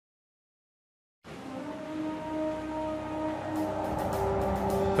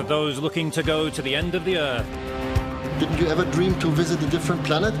for those looking to go to the end of the Earth. Didn't you ever dream to visit a different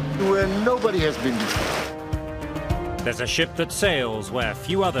planet where nobody has been before? There's a ship that sails where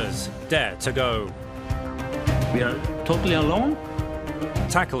few others dare to go. We are totally alone.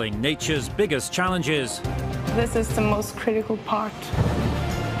 Tackling nature's biggest challenges. This is the most critical part.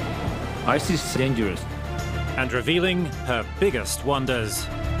 Ice is dangerous. And revealing her biggest wonders.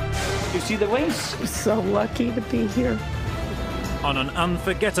 You see the waves? I'm so lucky to be here. On an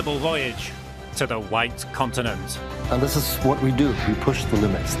unforgettable voyage to the White Continent. And this is what we do. We push the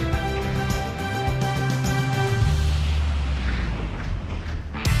limits.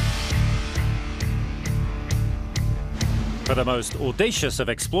 For the most audacious of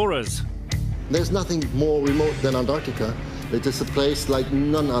explorers. There's nothing more remote than Antarctica. It is a place like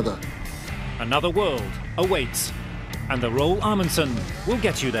none other. Another world awaits, and the ROALD Amundsen will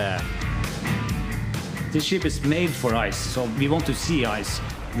get you there. This ship is made for ice, so we want to see ice.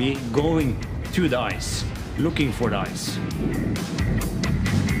 We're going to the ice, looking for the ice.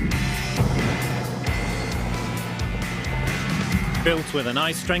 Built with an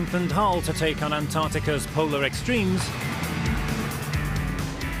ice-strengthened hull to take on Antarctica's polar extremes,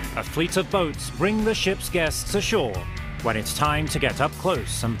 a fleet of boats bring the ship's guests ashore when it's time to get up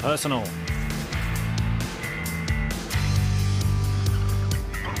close and personal.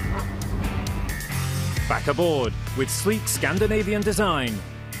 Back aboard with sleek Scandinavian design,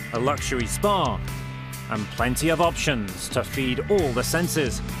 a luxury spa, and plenty of options to feed all the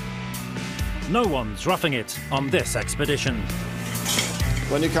senses. No one's roughing it on this expedition.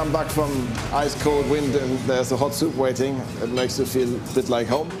 When you come back from ice-cold wind and there's a hot soup waiting, it makes you feel a bit like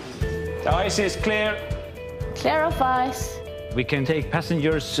home. The ice is clear. Clear of ice. We can take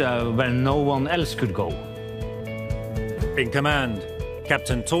passengers where no one else could go. In command,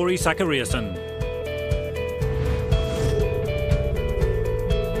 Captain Tori Zachariasen.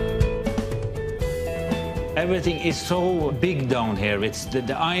 Everything is so big down here. It's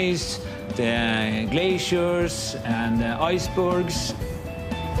the ice, the glaciers, and the icebergs.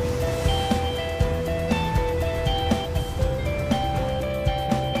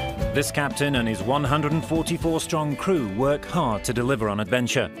 This captain and his 144-strong crew work hard to deliver on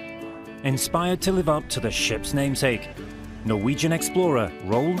adventure. Inspired to live up to the ship's namesake, Norwegian explorer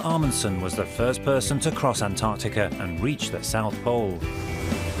ROALD Amundsen was the first person to cross Antarctica and reach the South Pole.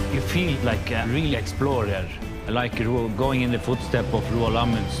 You feel like a real explorer, like going in the footsteps of ROALD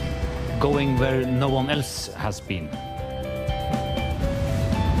Amundsen, going where no one else has been.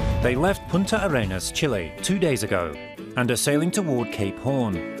 They left Punta Arenas, Chile, 2 days ago and are sailing toward Cape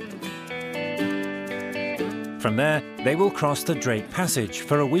Horn. From there, they will cross the Drake Passage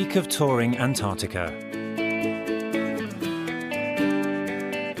for a week of touring Antarctica.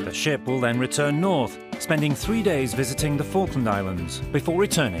 The ship will then return north, spending 3 days visiting the Falkland Islands before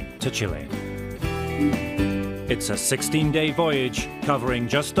returning to Chile. It's a 16-day voyage covering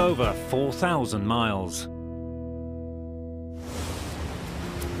just over 4,000 miles.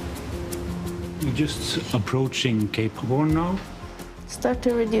 We're just approaching Cape Horn now. Start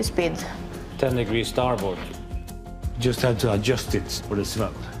to reduce speed. 10 degrees starboard. Just have to adjust it for the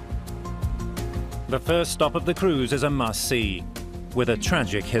swell. The first stop of the cruise is a must-see, with a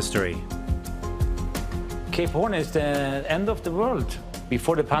tragic history. Cape Horn is the end of the world.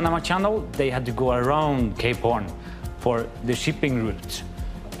 Before the Panama Channel, they had to go around Cape Horn for the shipping route.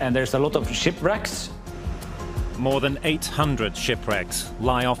 And there's a lot of shipwrecks. More than 800 shipwrecks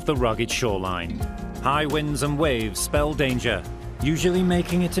lie off the rugged shoreline. High winds and waves spell danger, usually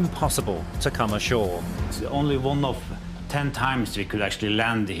making it impossible to come ashore. It's only one of 10 times we could actually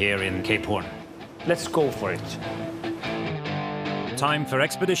land here in Cape Horn. Let's go for it. Time for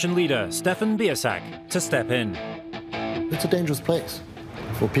expedition leader Stefan Biersack to step in. It's a dangerous place.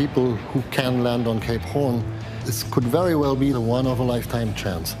 For people who can land on Cape Horn, this could very well be the one-of-a-lifetime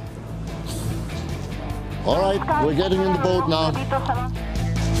chance. All right, we're getting in the boat now.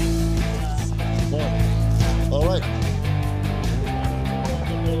 All right.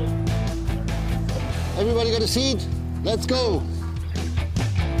 Everybody got a seat? Let's go.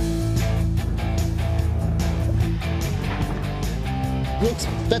 Looks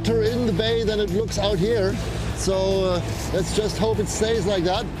better in the bay than it looks out here. So let's just hope it stays like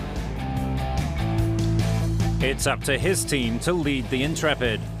that. It's up to his team to lead the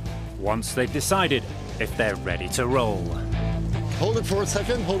Intrepid, once they've decided if they're ready to roll. Hold it for a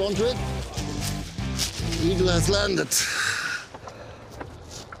second, hold on to it. Eagle has landed.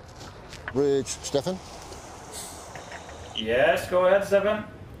 Bridge, Stefan? Yes, go ahead, Stefan.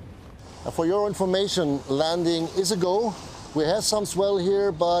 For your information, landing is a go. We have some swell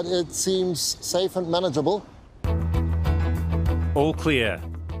here, but it seems safe and manageable. All clear.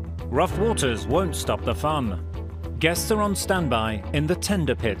 rough waters won't stop the fun. Guests are on standby in the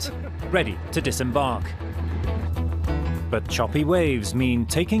tender pit, ready to disembark. But choppy waves mean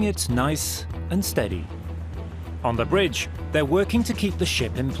taking it nice and steady. On the bridge, they're working to keep the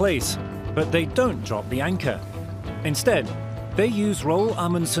ship in place, but they don't drop the anchor. Instead, they use Roald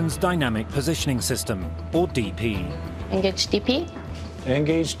Amundsen's dynamic positioning system, or DP. Engage DP.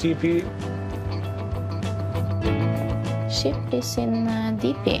 Engage DP. Ship is in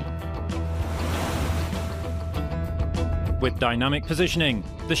DP. With dynamic positioning,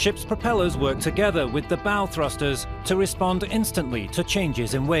 the ship's propellers work together with the bow thrusters to respond instantly to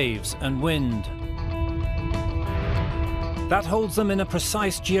changes in waves and wind. That holds them in a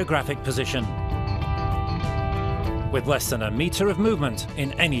precise geographic position, with less than a meter of movement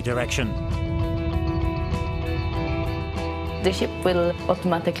in any direction. The ship will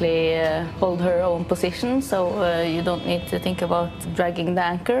automatically hold her own position, so you don't need to think about dragging the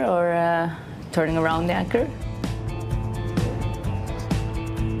anchor or turning around the anchor.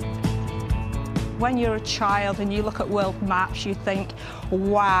 When you're a child and you look at world maps, you think,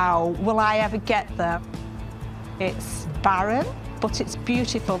 wow, will I ever get there? It's barren, but it's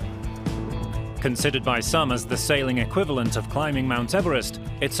beautiful. Considered by some as the sailing equivalent of climbing Mount Everest,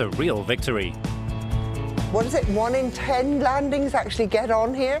 it's a real victory. What is it, 1 in 10 landings actually get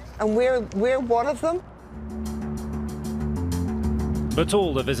on here, and we're one of them? But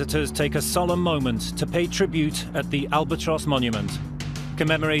all the visitors take a solemn moment to pay tribute at the Albatross Monument,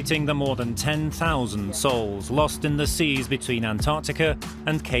 commemorating the more than 10,000 souls lost in the seas between Antarctica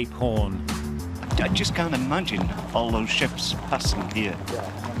and Cape Horn. I just can't imagine all those ships passing here.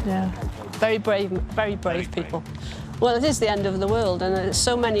 Yeah, very brave people. Well, it is the end of the world, and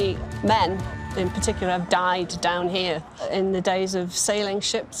so many men in particular have died down here in the days of sailing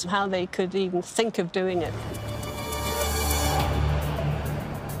ships, how they could even think of doing it.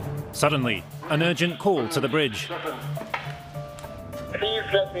 Suddenly, an urgent call to the bridge. Please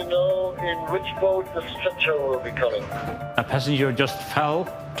let me know in which boat the stretcher will be coming. A passenger just fell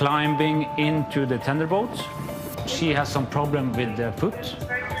climbing into the tender boat. She has some problem with the foot,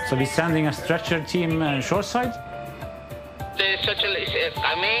 so we're sending a stretcher team shoreside. The stretcher is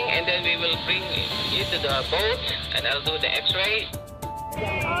coming, and then we will bring you to the boat, and I'll do the X-ray.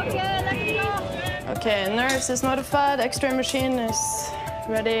 Okay, nurse is notified, X-ray machine is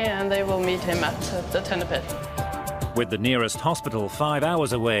ready, and they will meet him at the tender pit. With the nearest hospital 5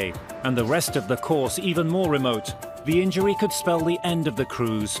 hours away and the rest of the course even more remote, the injury could spell the end of the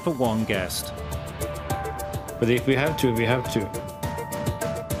cruise for one guest. But if we have to, we have to.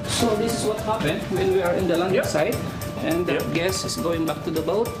 So this is what happened when we are in the landing site, and the guest is going back to the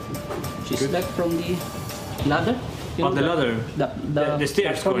boat. She's back from the ladder. On the ladder? The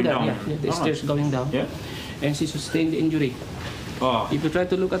stairs going down? Yeah, the stairs going down. Yeah. And she sustained the injury. Oh. If you try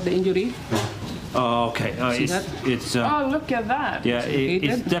to look at the injury, oh, okay. It's oh, look at that. Yeah,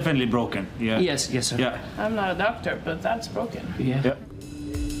 it's definitely broken. Yeah. Yes, sir. Yeah. I'm not a doctor, but that's broken. Yeah.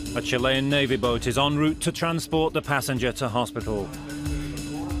 A Chilean Navy boat is en route to transport the passenger to hospital.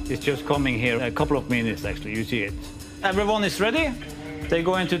 It's just coming here a couple of minutes, actually. You see it. Everyone is ready. They're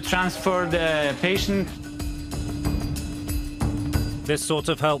going to transfer the patient. This sort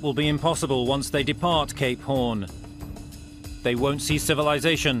of help will be impossible once they depart Cape Horn. They won't see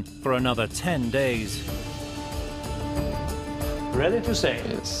civilization for another 10 days. Ready to sail?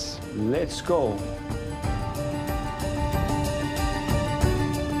 Yes. Let's go.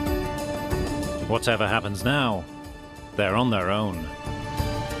 Whatever happens now, they're on their own.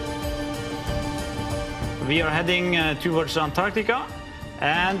 We are heading towards Antarctica,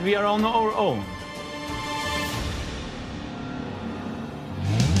 and we are on our own.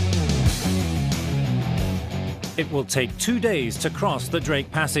 It will take 2 days to cross the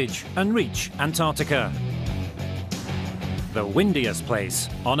Drake Passage and reach Antarctica, the windiest place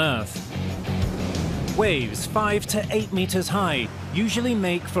on Earth. Waves 5 to 8 meters high usually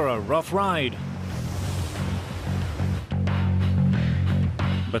make for a rough ride.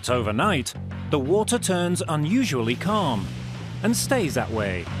 But overnight, the water turns unusually calm and stays that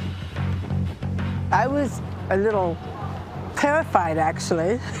way. I was a little terrified,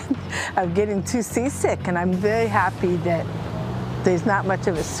 actually, of getting too seasick, and I'm very happy that there's not much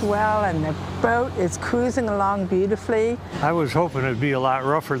of a swell and the boat is cruising along beautifully. I was hoping it'd be a lot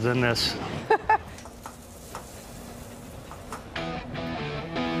rougher than this.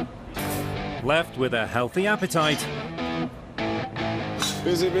 Left with a healthy appetite.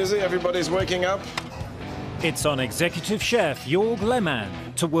 Busy, busy, everybody's waking up. It's on executive chef Jorg Lehmann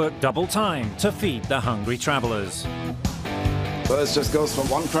to work double time to feed the hungry travelers. So it just goes from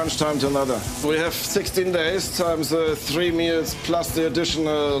one crunch time to another. We have 16 days times 3 meals plus the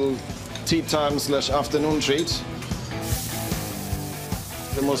additional tea time / afternoon treat.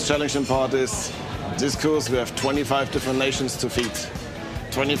 The most challenging part is this cruise. We have 25 different nations to feed.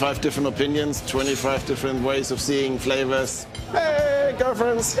 25 different opinions, 25 different ways of seeing flavors. Hey,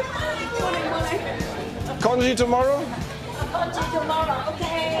 girlfriends! Congee tomorrow? Congee tomorrow,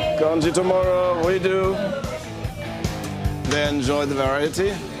 okay. Congee tomorrow, we do. They enjoy the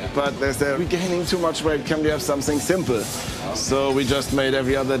variety, but they say, we're gaining too much weight, can we have something simple? So we just made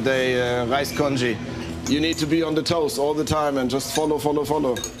every other day rice congee. You need to be on the toes all the time and just follow, follow,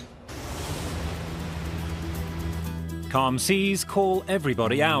 follow. Calm seas call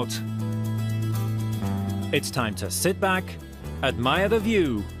everybody out. It's time to sit back, admire the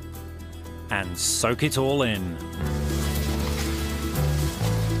view, and soak it all in.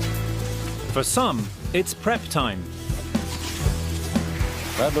 For some, it's prep time.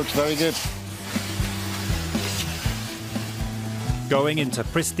 That looks very good. Going into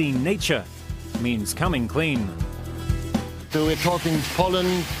pristine nature means coming clean. So we're talking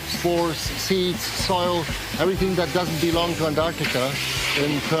pollen, spores, seeds, soil, everything that doesn't belong to Antarctica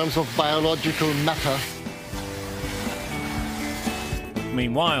in terms of biological matter.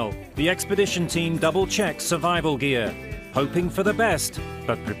 Meanwhile, the expedition team double-checks survival gear, hoping for the best,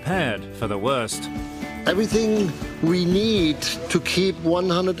 but prepared for the worst. Everything we need to keep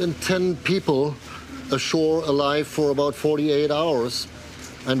 110 people ashore alive for about 48 hours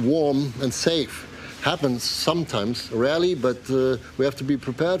and warm and safe happens sometimes, rarely, but we have to be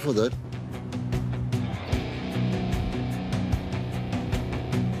prepared for that.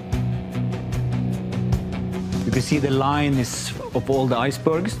 You can see the line is of all the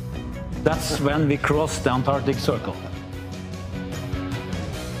icebergs. That's when we cross the Antarctic Circle.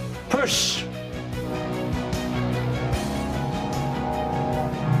 Push!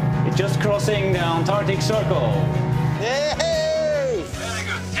 We're just crossing the Antarctic Circle. Yay! Very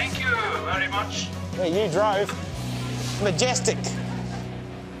good. Thank you very much. Hey, you drove. Majestic.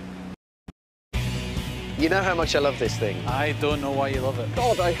 You know how much I love this thing. I don't know why you love it.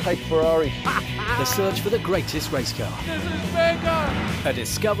 God, I hate Ferrari. The search for the greatest race car. This is bigger! A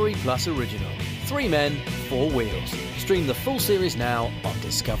Discovery Plus original. 3 men, 4 wheels. Stream the full series now on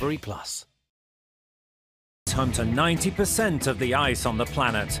Discovery Plus. It's home to 90% of the ice on the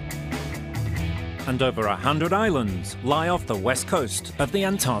planet. And over 100 islands lie off the west coast of the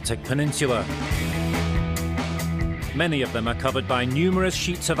Antarctic Peninsula. Many of them are covered by numerous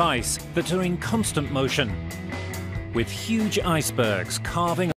sheets of ice that are in constant motion, with huge icebergs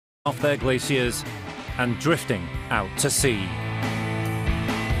carving off their glaciers and drifting out to sea.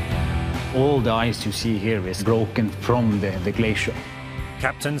 All the ice you see here is broken from the glacier.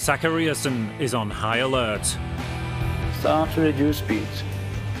 Captain Zachariasen is on high alert. Start to reduce speed.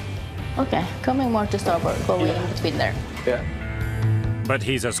 Okay, coming more to starboard, going in between there. Yeah. But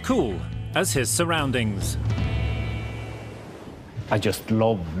he's as cool as his surroundings. I just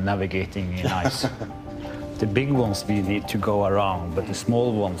love navigating in ice. The big ones we need to go around, but the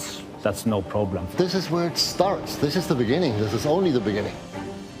small ones, that's no problem. This is where it starts. This is the beginning. This is only the beginning.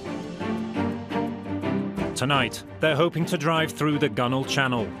 Tonight, they're hoping to drive through the Gunnell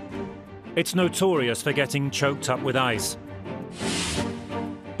Channel. It's notorious for getting choked up with ice.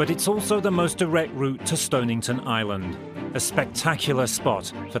 But it's also the most direct route to Stonington Island, a spectacular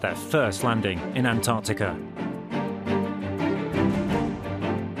spot for their first landing in Antarctica.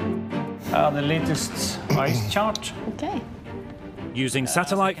 The latest ice chart. Okay. Using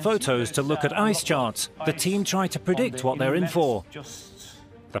satellite photos to look at ice charts, the team try to predict what they're in for.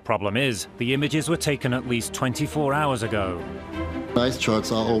 The problem is, the images were taken at least 24 hours ago. Ice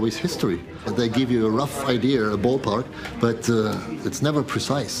charts are always history. They give you a rough idea, a ballpark, but it's never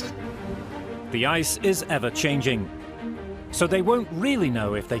precise. The ice is ever-changing, so they won't really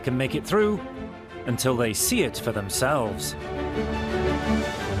know if they can make it through until they see it for themselves.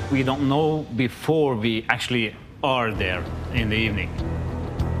 We don't know before we actually are there in the evening.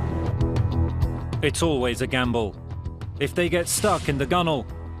 It's always a gamble. If they get stuck in the Gunnell,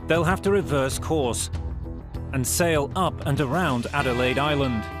 they'll have to reverse course and sail up and around Adelaide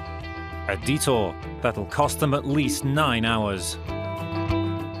Island. A detour that'll cost them at least 9 hours.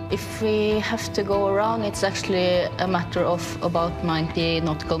 If we have to go around, it's actually a matter of about 90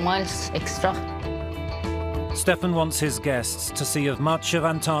 nautical miles extra. Stefan wants his guests to see as much of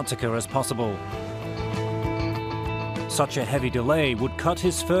Antarctica as possible. Such a heavy delay would cut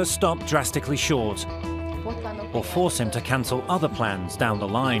his first stop drastically short, or force him to cancel other plans down the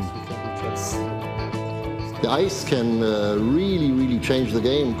line. The ice can really change the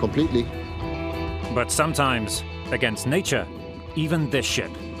game completely. But sometimes, against nature, even this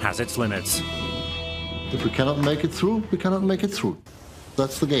ship has its limits. If we cannot make it through, we cannot make it through.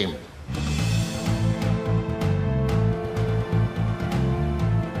 That's the game.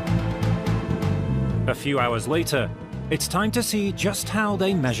 A few hours later, it's time to see just how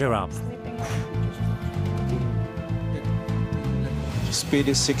they measure up. Speed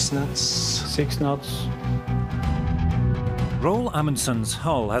is 6 knots. 6 knots. ROALD Amundsen's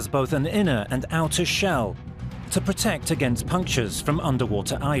hull has both an inner and outer shell to protect against punctures from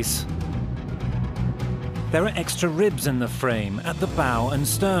underwater ice. There are extra ribs in the frame at the bow and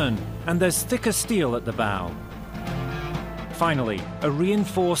stern, and there's thicker steel at the bow. Finally, a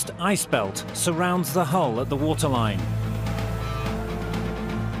reinforced ice belt surrounds the hull at the waterline.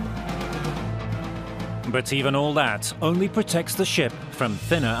 But even all that only protects the ship from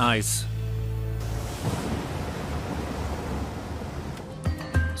thinner ice.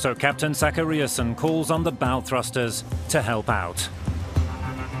 So Captain Zachariasen calls on the bow thrusters to help out.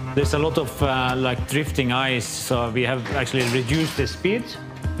 There's a lot of like drifting ice, so we have actually reduced the speed.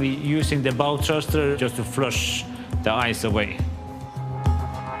 We're using the bow thruster just to flush the ice away.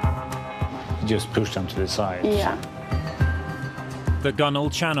 Just push them to the side. Yeah. The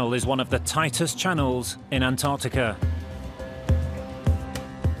Gunnell Channel is one of the tightest channels in Antarctica.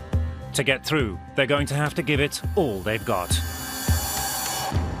 To get through, they're going to have to give it all they've got.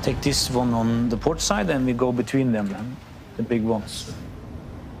 Take this one on the port side and we go between them, the big ones.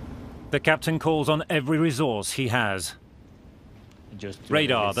 The captain calls on every resource he has.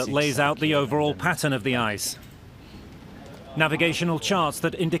 Radar that lays out the overall pattern of the ice. Navigational charts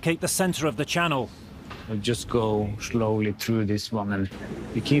that indicate the center of the channel. We'll just go slowly through this one and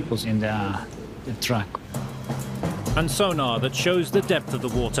we keep us in the track. And sonar that shows the depth of the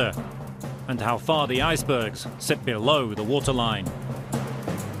water and how far the icebergs sit below the waterline.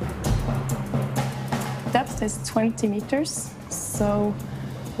 Depth is 20 meters, so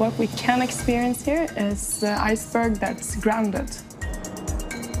what we can experience here is the iceberg that's grounded.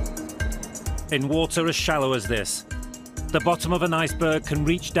 In water as shallow as this, the bottom of an iceberg can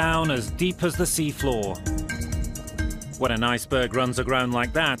reach down as deep as the sea floor. When an iceberg runs aground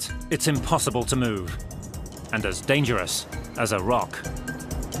like that, it's impossible to move, and as dangerous as a rock.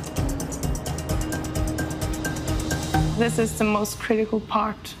 This is the most critical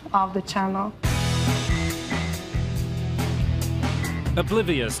part of the channel.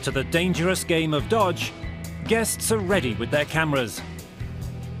 Oblivious to the dangerous game of dodge, guests are ready with their cameras,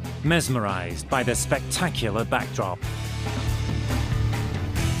 mesmerized by the spectacular backdrop.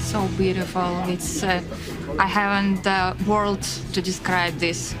 So beautiful. It's I haven't words to describe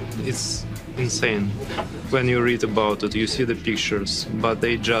this. It's insane. When you read about it, you see the pictures, but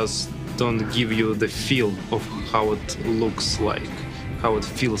they just don't give you the feel of how it looks like, how it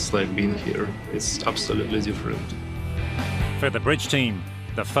feels like being here. It's absolutely different. For the bridge team,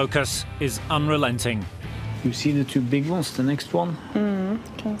 the focus is unrelenting. You see the two big ones, the next one?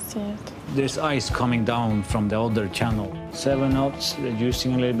 Can see it. There's ice coming down from the other channel. 7 knots,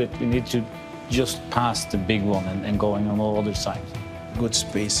 reducing a little bit. We need to just pass the big one and going on the other side. Good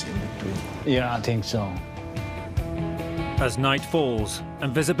space in between. Yeah, I think so. As night falls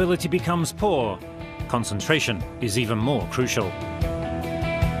and visibility becomes poor, concentration is even more crucial.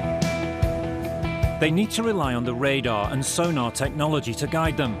 They need to rely on the radar and sonar technology to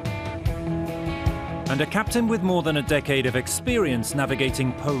guide them. And a captain with more than a decade of experience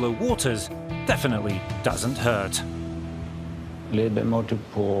navigating polar waters definitely doesn't hurt. A little bit more to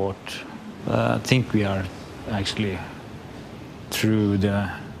port. I think we are actually through the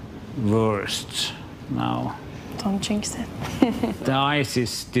worst now. Don't jinx it. The ice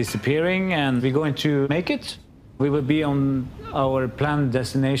is disappearing and we're going to make it. We will be on our planned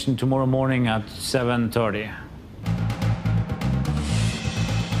destination tomorrow morning at 7:30.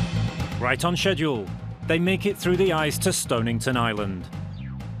 Right on schedule, they make it through the ice to Stonington Island,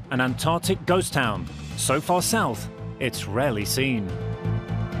 an Antarctic ghost town so far south it's rarely seen.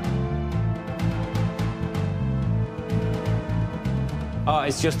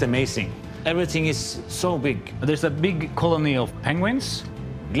 It's just amazing. Everything is so big. There's a big colony of penguins,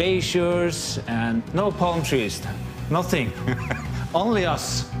 glaciers, and no palm trees. Nothing. Only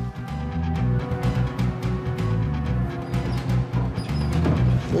us.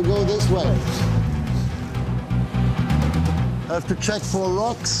 We'll go this way. Have to check for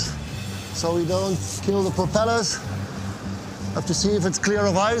rocks so we don't kill the propellers. Have to see if it's clear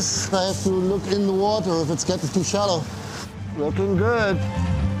of ice. I have to look in the water if it's getting too shallow. Looking good.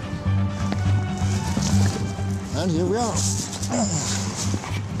 And here we are.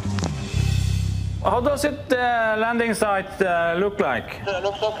 How does it landing site look like? It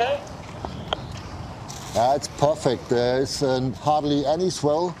looks okay. It's perfect. There is hardly any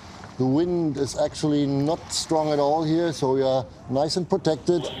swell. The wind is actually not strong at all here, so we are nice and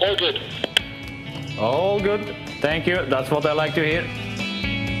protected. All good. All good. Thank you. That's what I like to hear.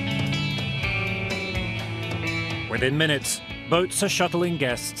 Within minutes, boats are shuttling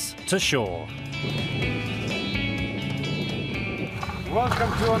guests to shore.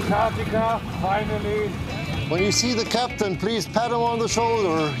 Welcome to Antarctica, finally. When you see the captain, please pat him on the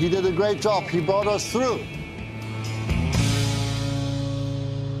shoulder. He did a great job. He brought us through.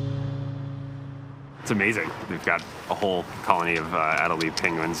 It's amazing. We've got a whole colony of Adelie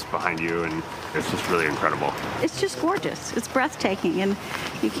penguins behind you, and it's just really incredible. It's just gorgeous. It's breathtaking, and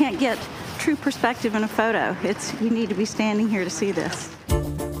you can't get true perspective in a photo. You need to be standing here to see this.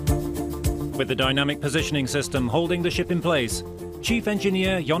 With the dynamic positioning system holding the ship in place, Chief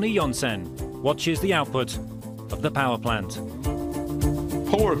Engineer Jonny Jonsen watches the output of the power plant.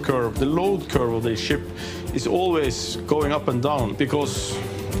 Power curve, the load curve of the ship is always going up and down because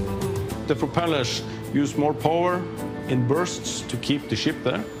the propellers use more power in bursts to keep the ship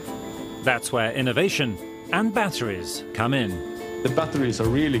there. That's where innovation and batteries come in. The batteries are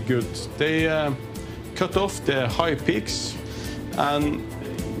really good. They cut off the high peaks and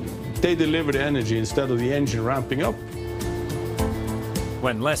they deliver the energy instead of the engine ramping up.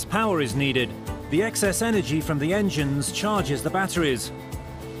 When less power is needed, the excess energy from the engines charges the batteries.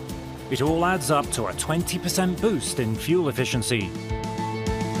 It all adds up to a 20% boost in fuel efficiency.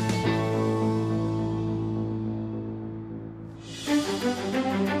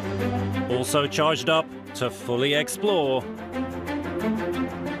 Also charged up to fully explore.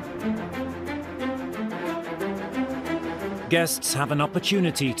 Guests have an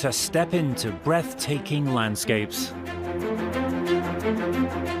opportunity to step into breathtaking landscapes.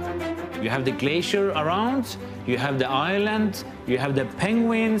 You have the glacier around, you have the island, you have the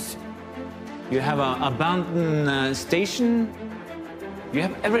penguins, you have an abandoned station. You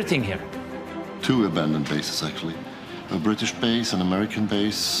have everything here. 2 abandoned bases, actually. A British base, an American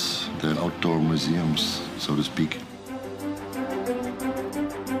base. They're outdoor museums, so to speak.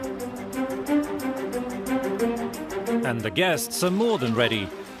 And the guests are more than ready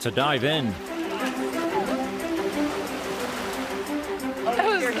to dive in. That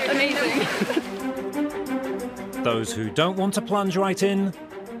was amazing. Those who don't want to plunge right in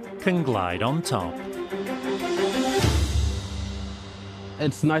can glide on top.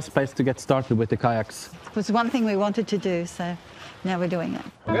 It's a nice place to get started with the kayaks. It was one thing we wanted to do, so now we're doing it.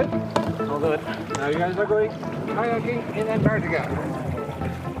 Good? All good. Now you guys are going kayaking in Antarctica.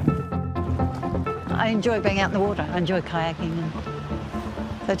 I enjoy being out in the water. I enjoy kayaking. And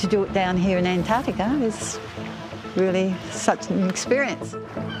so to do it down here in Antarctica is really such an experience.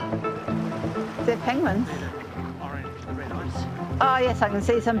 They're penguins. Oh, yes, I can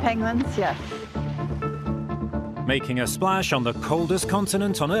see some penguins, yes. Making a splash on the coldest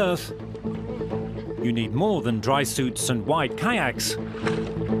continent on Earth, you need more than dry suits and wide kayaks.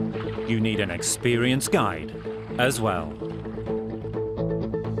 You need an experienced guide as well.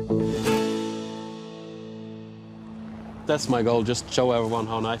 That's my goal, just show everyone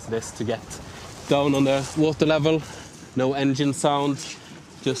how nice it is to get down on the water level. No engine sound,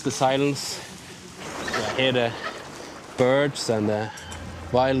 just the silence. I hear the birds and the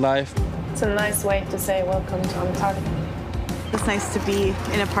wildlife. It's a nice way to say welcome to Antarctica. It's nice to be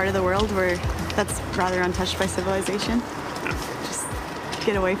in a part of the world where that's rather untouched by civilization. Just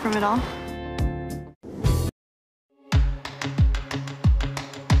get away from it all.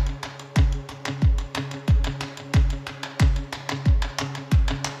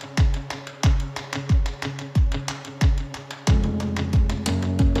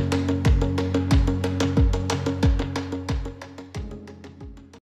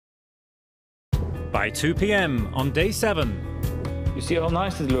 By 2 p.m. on day 7. You see how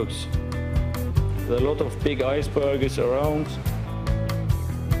nice it looks? There are a lot of big icebergs around.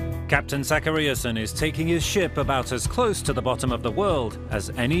 Captain Zachariasen is taking his ship about as close to the bottom of the world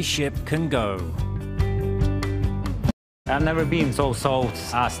as any ship can go. I've never been so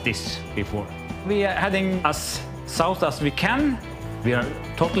south as this before. We are heading as south as we can. We are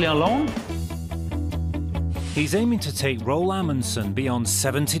totally alone. He's aiming to take ROALD Amundsen beyond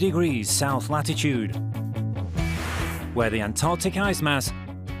 70 degrees south latitude, where the Antarctic ice mass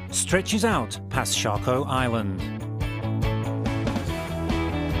stretches out past Charcot Island.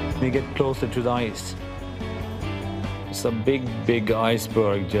 We get closer to the ice. It's a big, big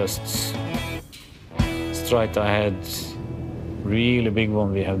iceberg just straight ahead. Really big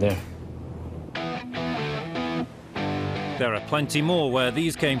one we have there. There are plenty more where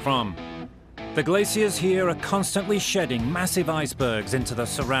these came from. The glaciers here are constantly shedding massive icebergs into the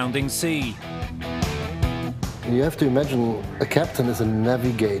surrounding sea. You have to imagine a captain is a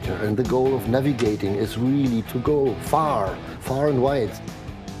navigator, and the goal of navigating is really to go far, far and wide.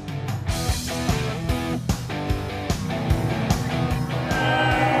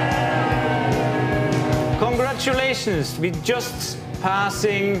 Congratulations, we're just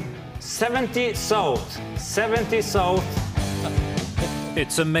passing 70 south. 70 south.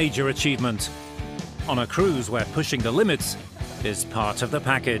 It's a major achievement on a cruise where pushing the limits is part of the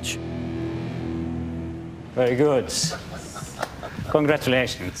package. Very good.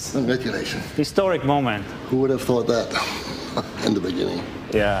 Congratulations. Congratulations. Historic moment. Who would have thought that in the beginning?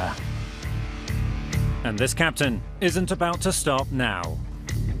 Yeah. And this captain isn't about to stop now.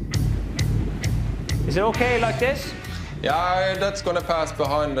 Is it okay like this? Yeah, that's gonna pass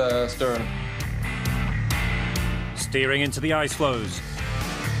behind the stern. Steering into the ice floes.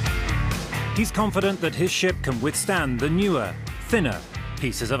 He's confident that his ship can withstand the newer, thinner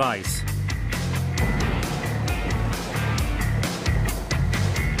pieces of ice.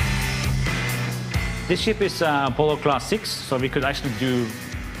 This ship is Polo Class 6, so we could actually do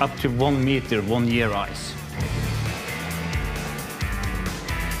up to 1 meter, 1 year ice.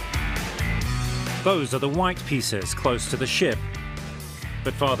 Those are the white pieces close to the ship.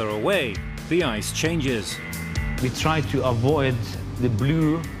 But farther away, the ice changes. We try to avoid the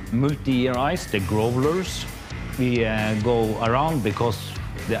blue multi-year ice, the growlers. We go around because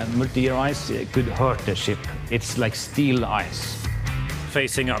the multi-year ice could hurt the ship. It's like steel ice.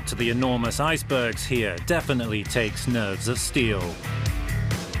 Facing up to the enormous icebergs here definitely takes nerves of steel.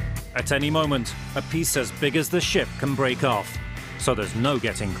 At any moment, a piece as big as the ship can break off, so there's no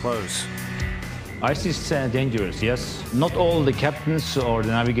getting close. Ice is dangerous, yes. Not all the captains or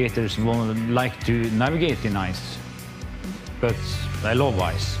the navigators won't like to navigate in ice. But I love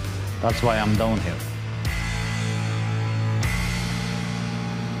ice. That's why I'm down here.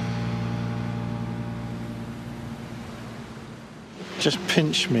 Just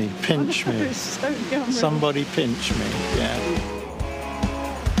pinch me, pinch me. Somebody pinch me, yeah.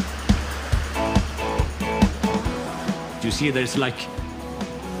 You see there's like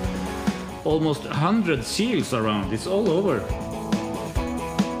almost 100 seals around. It's all over.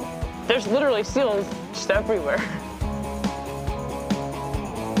 There's literally seals just everywhere.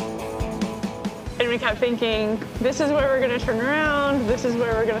 And we kept thinking, this is where we're going to turn around, this is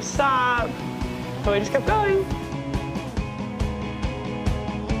where we're going to stop. But we just kept going.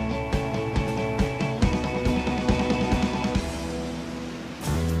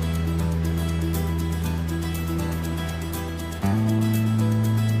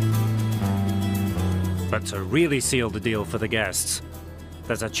 But to really seal the deal for the guests,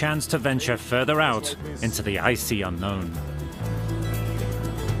 there's a chance to venture further out into the icy unknown.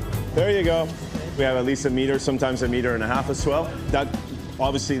 There you go. We have at least 1 meter, sometimes 1.5 meters of swell.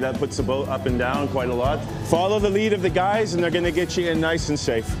 Obviously that puts the boat up and down quite a lot. Follow the lead of the guys and they're going to get you in nice and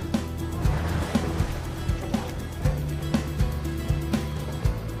safe.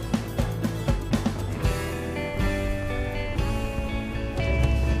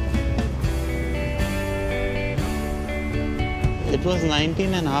 It was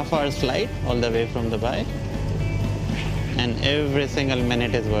 19.5 hours flight all the way from Dubai, and every single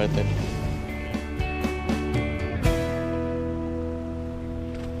minute is worth it.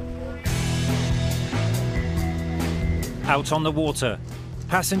 Out on the water,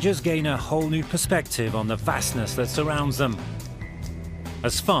 passengers gain a whole new perspective on the vastness that surrounds them,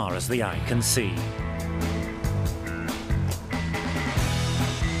 as far as the eye can see.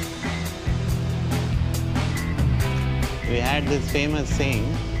 We had this famous saying,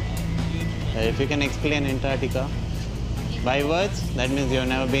 if you can explain Antarctica by words, that means you've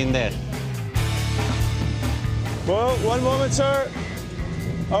never been there. Well, one moment, sir.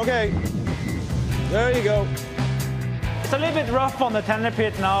 Okay, there you go. It's a little bit rough on the tender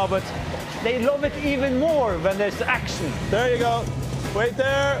pit now, but they love it even more when there's action. There you go. Wait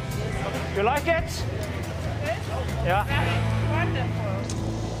there. You like it? Yeah.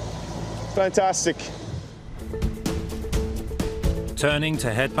 Fantastic. Turning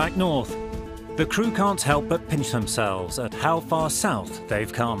to head back north, the crew can't help but pinch themselves at how far south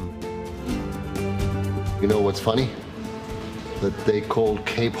they've come. You know what's funny? That they called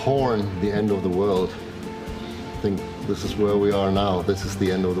Cape Horn the end of the world. I think this is where we are now. This is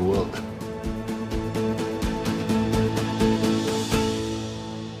the end of the world.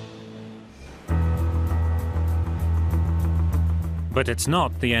 But it's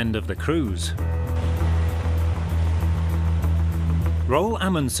not the end of the cruise. ROALD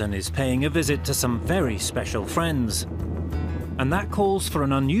Amundsen is paying a visit to some very special friends, and that calls for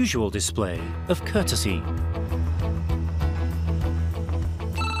an unusual display of courtesy.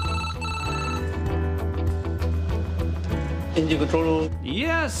 Engine control.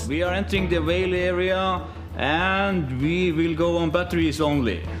 Yes, we are entering the whale area and we will go on batteries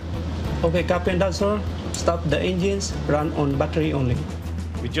only. Okay, Captain Dancer, stop the engines, run on battery only.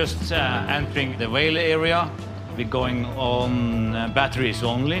 We're just entering the whale area. We're going on batteries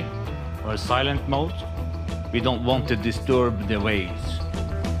only, or silent mode. We don't want to disturb the whales.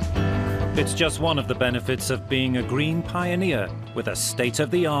 It's just one of the benefits of being a green pioneer with a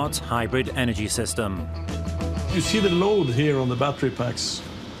state-of-the-art hybrid energy system. You see the load here on the battery packs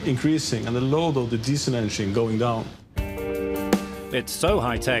increasing and the load of the diesel engine going down. It's so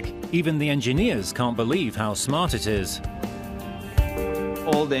high-tech, even the engineers can't believe how smart it is.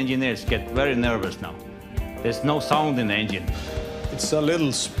 All the engineers get very nervous now. There's no sound in the engine. It's a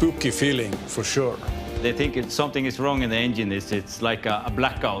little spooky feeling, for sure. They think something is wrong in the engine. It's like a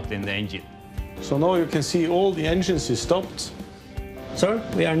blackout in the engine. So now you can see all the engines is stopped. Sir,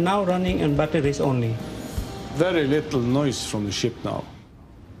 we are now running on batteries only. Very little noise from the ship now.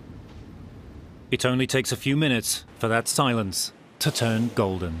 It only takes a few minutes for that silence to turn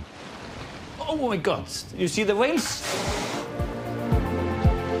golden. Oh my God, you see the whales?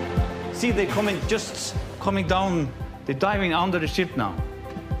 See, they're just coming down, they're diving under the ship now.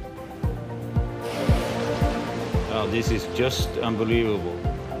 Oh, this is just unbelievable.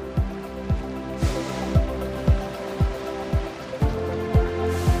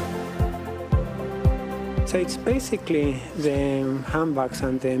 So it's basically the humpbacks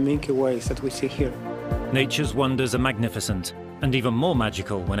and the Milky Ways that we see here. Nature's wonders are magnificent, and even more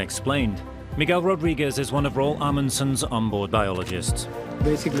magical when explained. Miguel Rodriguez is one of Roald Amundsen's onboard biologists.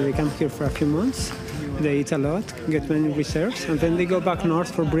 Basically, they come here for a few months, they eat a lot, get many reserves, and then they go back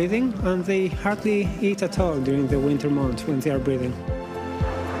north for breeding, and they hardly eat at all during the winter months when they are breeding.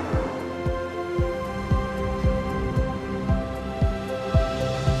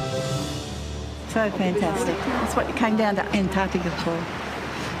 So fantastic. That's what you came down to Antarctica for.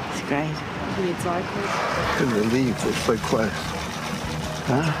 It's great. I couldn't believe it's so close.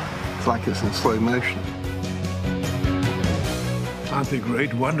 Huh? It's like it's in slow motion. Aren't they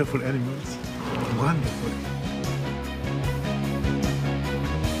great, wonderful animals? Wonderful.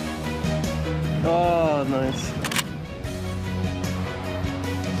 Oh, nice.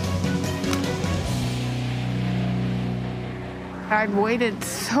 I've waited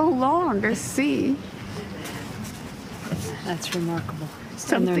so long to see That's remarkable.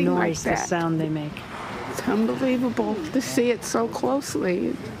 something and their like noise, that. the sound they make. It's unbelievable to see it so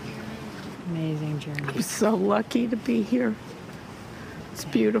closely. Amazing journey. I'm so lucky to be here. It's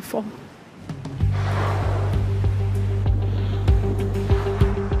beautiful.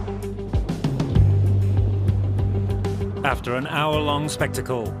 After an hour-long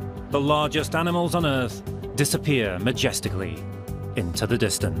spectacle, the largest animals on Earth disappear majestically into the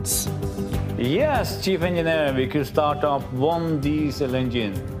distance. Yes, Chief Engineer, we could start up one diesel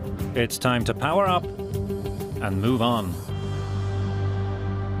engine. It's time to power up and move on.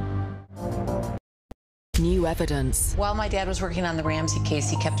 New evidence. While my dad was working on the Ramsey case,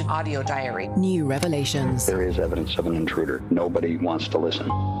 he kept an audio diary. New revelations. There is evidence of an intruder. Nobody wants to listen.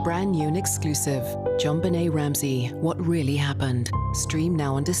 Brand new and exclusive. John Benet Ramsey, What Really Happened. Stream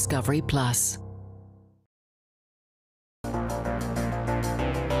now on Discovery Plus.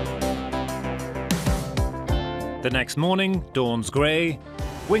 The next morning dawns grey,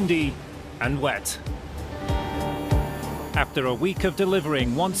 windy and wet. After a week of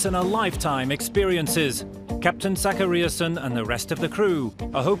delivering once-in-a-lifetime experiences, Captain Zachariasen and the rest of the crew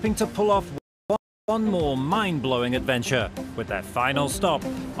are hoping to pull off one more mind-blowing adventure with their final stop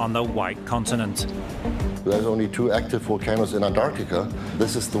on the White Continent. There's only 2 active volcanoes in Antarctica.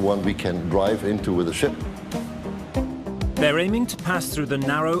 This is the one we can drive into with a ship. They're aiming to pass through the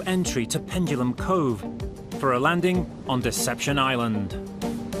narrow entry to Pendulum Cove for a landing on Deception Island.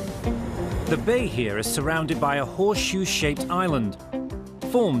 The bay here is surrounded by a horseshoe-shaped island,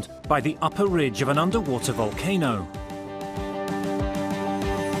 formed by the upper ridge of an underwater volcano.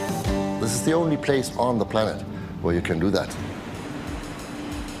 This is the only place on the planet where you can do that.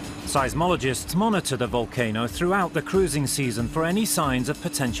 Seismologists monitor the volcano throughout the cruising season for any signs of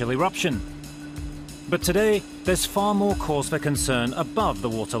potential eruption. But today, there's far more cause for concern above the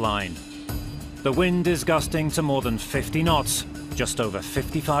waterline. The wind is gusting to more than 50 knots, just over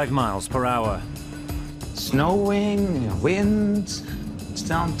 55 miles per hour. Snowing, winds, it's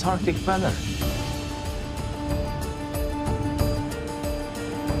the Antarctic weather.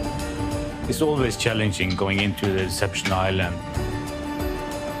 It's always challenging going into the Deception Island.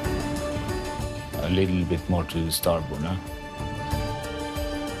 A little bit more to the starboard, huh?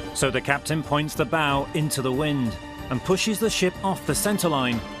 So the captain points the bow into the wind and pushes the ship off the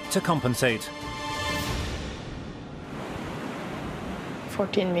centerline to compensate.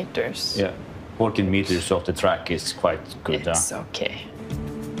 14 meters. Yeah, 14 meters off the track is quite good. It's okay.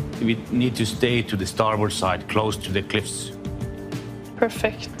 We need to stay to the starboard side, close to the cliffs.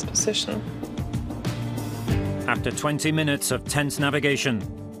 Perfect position. After 20 minutes of tense navigation,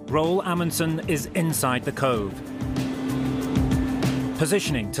 Roald Amundsen is inside the cove,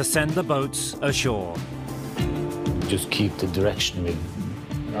 positioning to send the boats ashore. Just keep the direction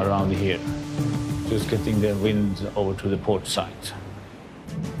around here. Just getting the wind over to the port side.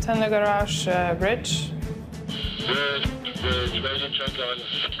 Tender garage bridge.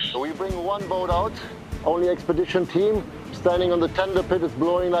 We bring one boat out, only expedition team. Standing on the tender pit is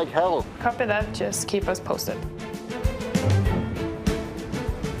blowing like hell. Copy that, just keep us posted.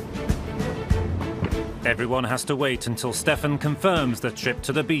 Everyone has to wait until Stefan confirms the trip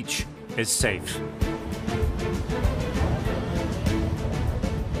to the beach is safe.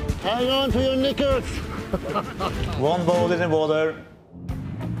 Hang on to your knickers! One boat in the water.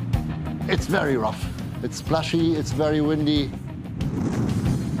 It's very rough. It's splashy, it's very windy.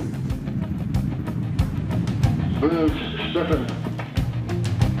 Stefan.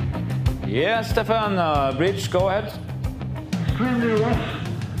 Yeah, Stefan, bridge, go ahead. Extremely rough,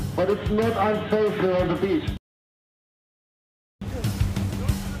 but it's not unsafe here on the beach.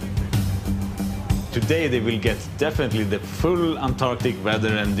 Today they will get definitely the full Antarctic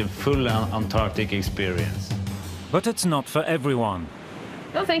weather and the full Antarctic experience. But it's not for everyone.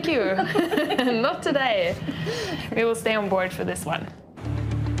 No, thank you. Not today. We will stay on board for this one.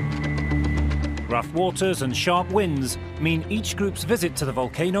 Rough waters and sharp winds mean each group's visit to the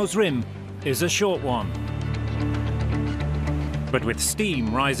volcano's rim is a short one. But with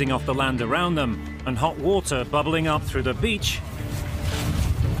steam rising off the land around them and hot water bubbling up through the beach,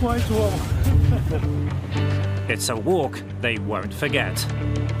 Quite warm. it's a walk they won't forget.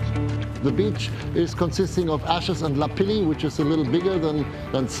 The beach is consisting of ashes and lapilli, which is a little bigger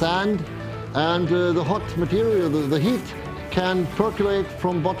than sand. And the hot material, the heat, can percolate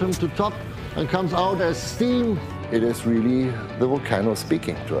from bottom to top and comes out as steam. It is really the volcano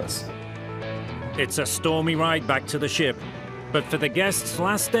speaking to us. It's a stormy ride back to the ship, but for the guests'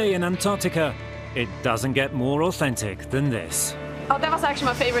 last day in Antarctica, it doesn't get more authentic than this. Oh, that was actually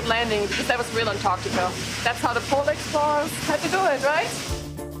my favorite landing because that was real Antarctica. That's how the pole explorers had to do it, right?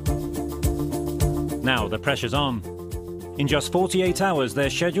 Now the pressure's on. In just 48 hours, they're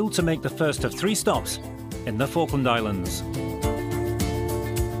scheduled to make the first of 3 stops in the Falkland Islands.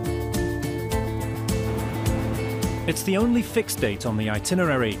 It's the only fixed date on the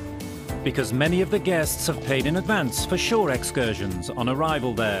itinerary, because many of the guests have paid in advance for shore excursions on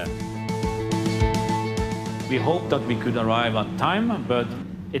arrival there. We hope that we could arrive on time, but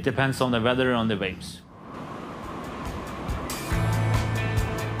it depends on the weather and the waves.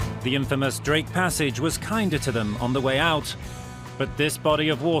 The infamous Drake Passage was kinder to them on the way out, but this body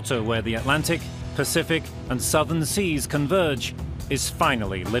of water where the Atlantic, Pacific and Southern Seas converge is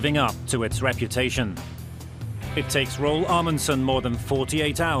finally living up to its reputation. It takes Roald Amundsen more than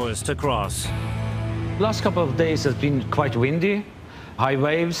 48 hours to cross. Last couple of days has been quite windy, high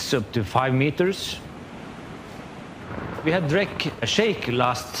waves up to 5 meters. We had Drake shake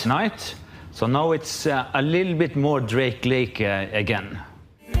last night, so now it's a little bit more Drake Lake again.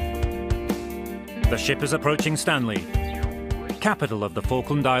 The ship is approaching Stanley, capital of the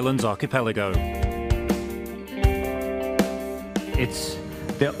Falkland Islands archipelago. It's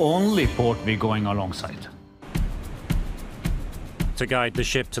the only port we're going alongside. To guide the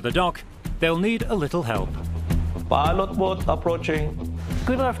ship to the dock, they'll need a little help. Pilot boat approaching.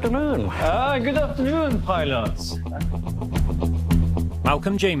 Good afternoon. Good afternoon, pilots.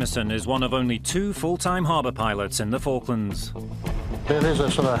 Malcolm Jameson is one of only 2 full-time harbour pilots in the Falklands. There is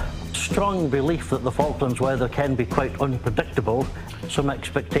a sort of strong belief that the Falklands weather can be quite unpredictable. Some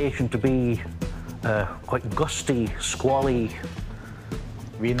expectation to be quite gusty, squally.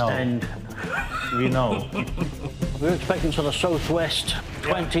 We know. And we know. We're expecting sort of southwest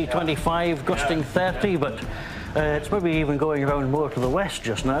 20, 25, gusting 30, but it's maybe even going around more to the west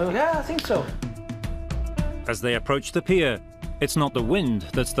just now. Yeah, I think so. As they approach the pier, it's not the wind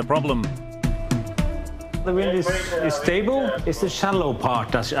that's the problem. The wind is stable. It's the shallow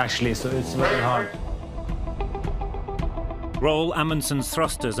part that's actually, so it's very hard. Roald Amundsen's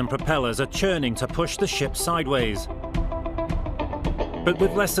thrusters and propellers are churning to push the ship sideways. But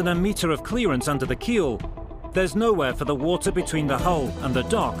with less than a metre of clearance under the keel, there's nowhere for the water between the hull and the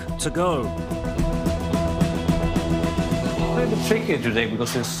dock to go. It's a little bit tricky today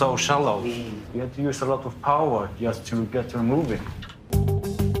because it's so shallow. You have to use a lot of power just to get her moving.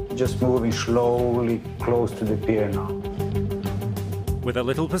 Just moving slowly close to the pier now. With a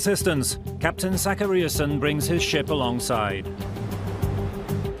little persistence, Captain Zachariasen brings his ship alongside.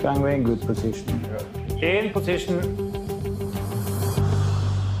 Gangway in good position. In position.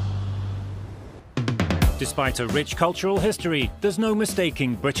 Despite a rich cultural history, there's no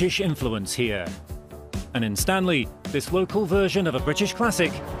mistaking British influence here. And in Stanley, this local version of a British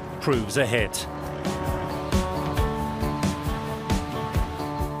classic proves a hit.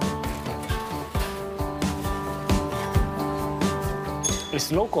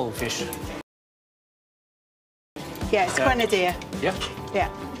 It's local fish. Yeah, it's grenadier. Yeah? Yeah,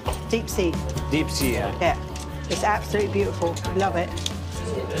 deep sea. Deep sea, yeah. Yeah, it's absolutely beautiful. Love it.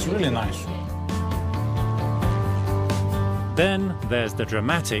 It's really nice. Then there's the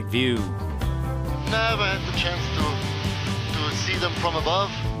dramatic view. Never had the chance to see them from above.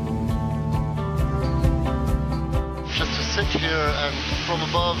 Just to sit here and from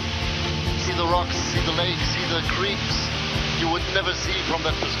above, see the rocks, see the lake, see the creeks, you would never see from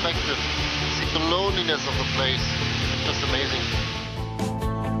that perspective. See the loneliness of the place. Just amazing.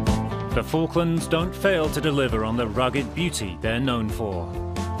 The Falklands don't fail to deliver on the rugged beauty they're known for.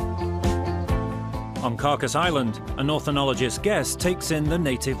 On Carcass Island, an ornithologist guest takes in the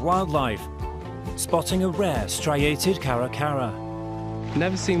native wildlife, spotting a rare striated caracara.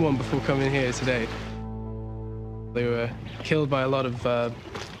 Never seen one before coming here today. They were killed by a lot of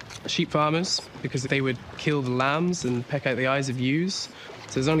sheep farmers because they would kill the lambs and peck out the eyes of ewes.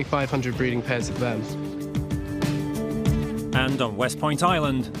 So there's only 500 breeding pairs of them. And on West Point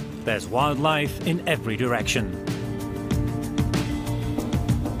Island, there's wildlife in every direction.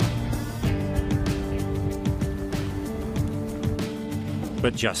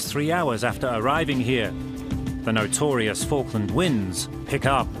 But just 3 hours after arriving here, the notorious Falkland winds pick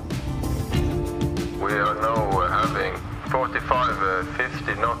up. We are now having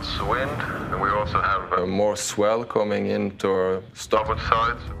 45-50 knots wind, and we also have more swell coming into our starboard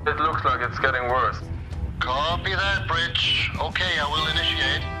side. It looks like it's getting worse. Copy that, bridge. Okay, I will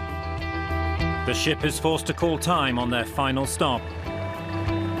initiate. The ship is forced to call time on their final stop.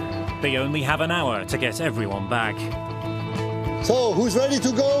 They only have an hour to get everyone back. So, who's ready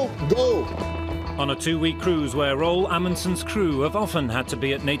to go? Go! On a 2-week cruise where Roald Amundsen's crew have often had to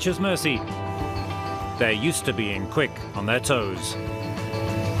be at nature's mercy, they're used to being quick on their toes.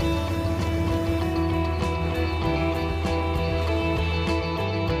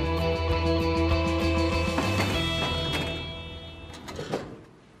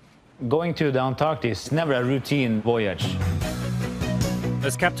 Going to the Antarctic is never a routine voyage.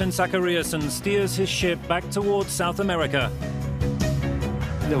 As Captain Zachariasen steers his ship back towards South America,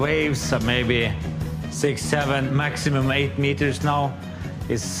 the waves are maybe 6, 7, maximum 8 meters now.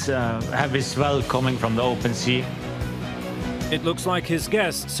 It's heavy swell coming from the open sea. It looks like his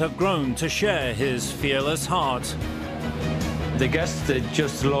guests have grown to share his fearless heart. The guests are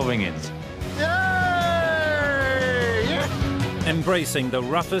just loving it. Embracing the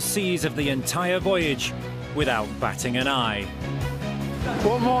roughest seas of the entire voyage without batting an eye.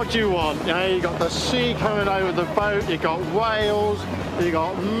 What more do you want? You know, you got the sea coming over the boat, you got whales, you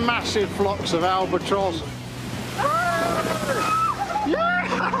got massive flocks of albatross.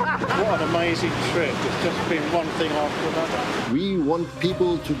 What an amazing trip. It's just been one thing after another. We want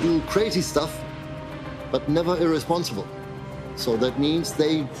people to do crazy stuff, but never irresponsible. So that means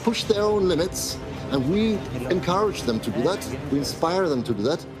they push their own limits, and we encourage them to do that, we inspire them to do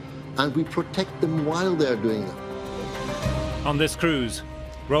that, and we protect them while they're doing that. On this cruise,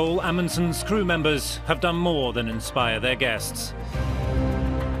 Roald Amundsen's crew members have done more than inspire their guests.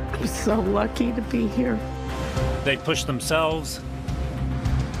 I'm so lucky to be here. They push themselves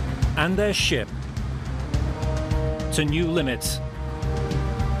and their ship to new limits,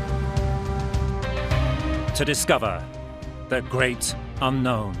 to discover the great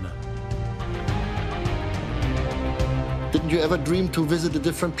unknown. Didn't you ever dream to visit a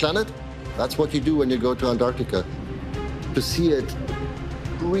different planet? That's what you do when you go to Antarctica. To see it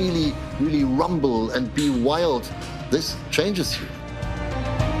really, really rumble and be wild, this changes you.